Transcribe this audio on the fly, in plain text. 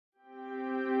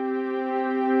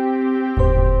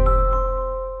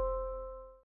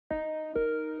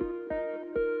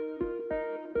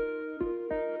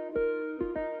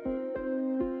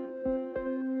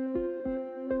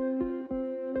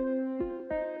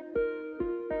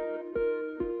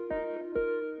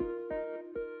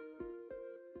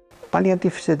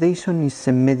Palliative sedation is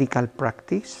a medical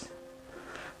practice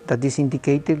that is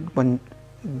indicated when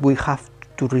we have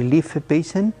to relieve a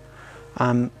patient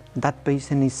and that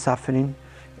patient is suffering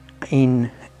in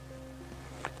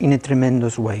a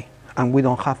tremendous way, and we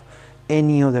don't have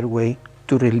any other way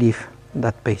to relieve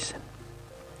that patient.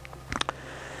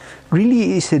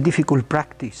 Really, it's a difficult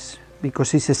practice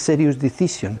because it's a serious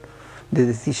decision, the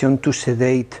decision to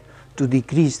sedate, to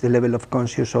decrease the level of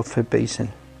consciousness of a patient.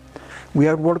 We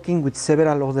are working with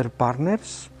several other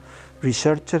partners,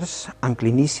 researchers and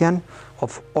clinicians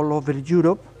of all over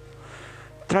Europe,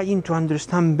 trying to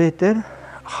understand better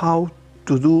how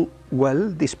to do well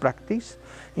this practice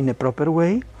in a proper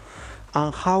way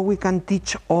and how we can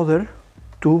teach others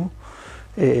to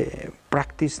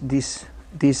practice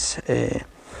this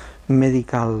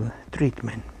medical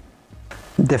treatment.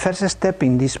 The first step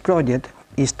in this project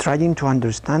is trying to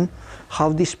understand how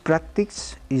this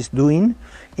practice is doing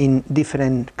in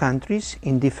different countries,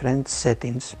 in different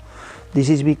settings. This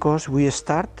is because we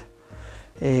start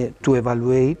to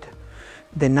evaluate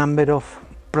the number of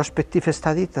prospective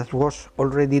studies that was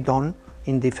already done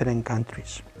in different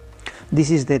countries.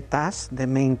 This is the task, the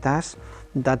main task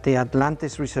that the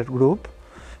ATLANTES Research Group,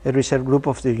 a research group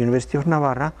of the University of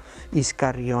Navarra, is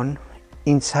carrying on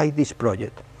inside this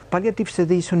project. Palliative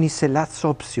sedation is the last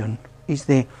option, is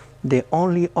the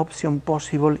only option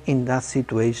possible in that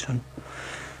situation.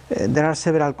 There are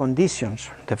several conditions.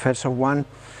 The first one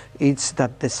is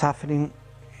that the suffering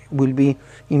will be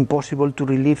impossible to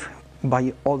relieve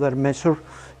by other measures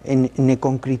in a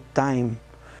concrete time.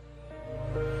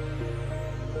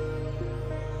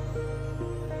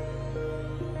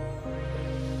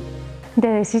 The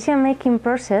decision-making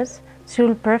process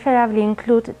should preferably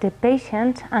include the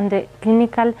patient and the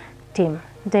clinical team.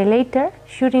 The latter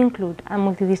should include a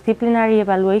multidisciplinary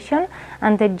evaluation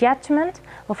and the judgment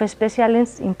of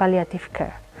specialists in palliative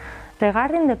care.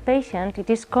 Regarding the patient, it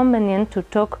is convenient to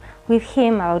talk with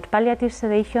him about palliative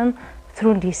sedation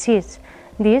through disease.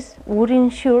 This would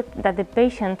ensure that the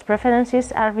patient's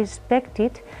preferences are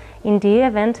respected in the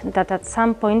event that at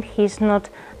some point he is not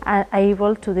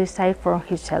able to decide for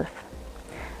himself.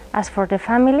 As for the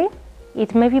family,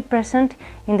 it may be present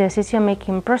in the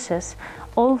decision-making process,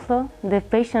 although the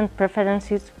patient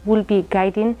preferences will be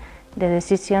guiding the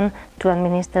decision to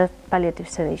administer palliative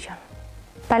sedation.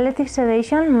 Palliative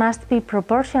sedation must be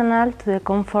proportional to the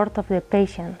comfort of the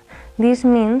patient. This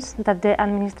means that the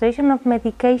administration of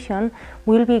medication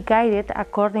will be guided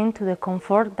according to the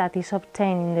comfort that is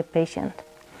obtained in the patient.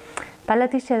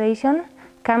 Palliative sedation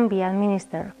can be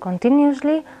administered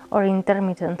continuously or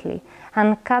intermittently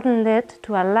and can lead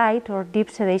to a light or deep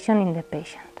sedation in the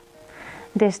patient.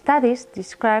 The studies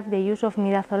describe the use of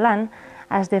midazolam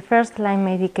as the first-line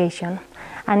medication,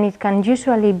 and it can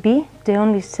usually be the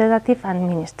only sedative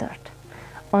administered.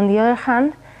 On the other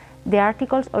hand, the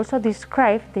articles also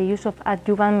describe the use of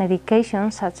adjuvant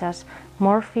medications such as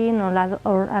morphine or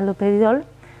haloperidol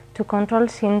to control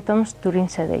symptoms during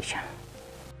sedation.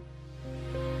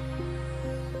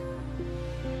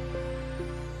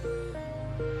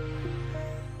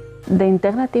 The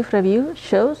integrative review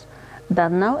shows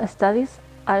that now studies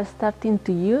are starting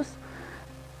to use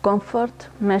comfort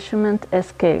measurement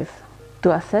scales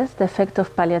to assess the effect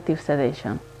of palliative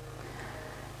sedation.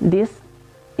 These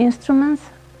instruments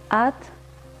add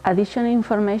additional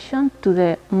information to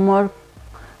the more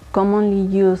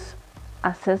commonly used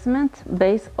assessment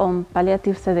based on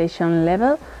palliative sedation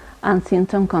level and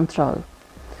symptom control.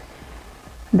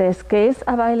 The scales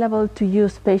available to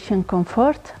use patient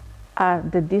comfort are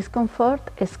the discomfort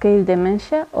scale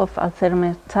dementia of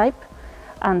Alzheimer's type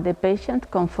and the patient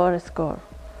comfort score.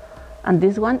 And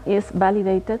this one is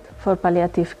validated for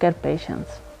palliative care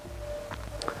patients.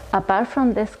 Apart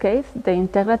from the scales, the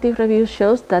integrative review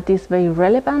shows that it's very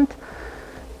relevant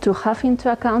to have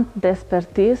into account the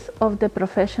expertise of the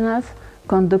professionals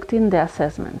conducting the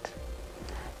assessment.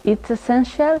 It's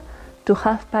essential to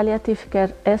have palliative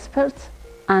care experts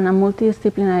and a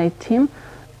multidisciplinary team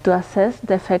to assess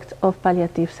the effects of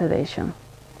palliative sedation.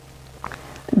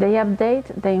 They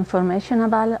update the information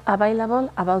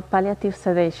available about palliative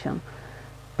sedation,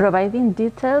 providing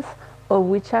details of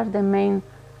which are the main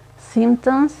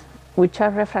symptoms which are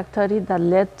refractory that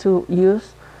led to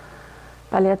use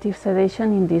palliative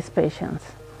sedation in these patients.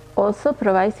 Also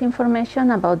provides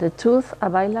information about the tools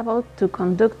available to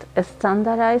conduct a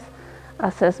standardized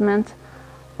assessment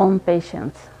on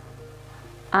patients,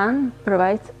 and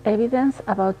provides evidence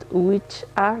about which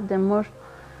are the more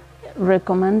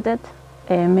recommended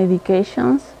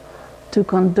medications to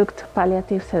conduct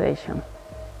palliative sedation.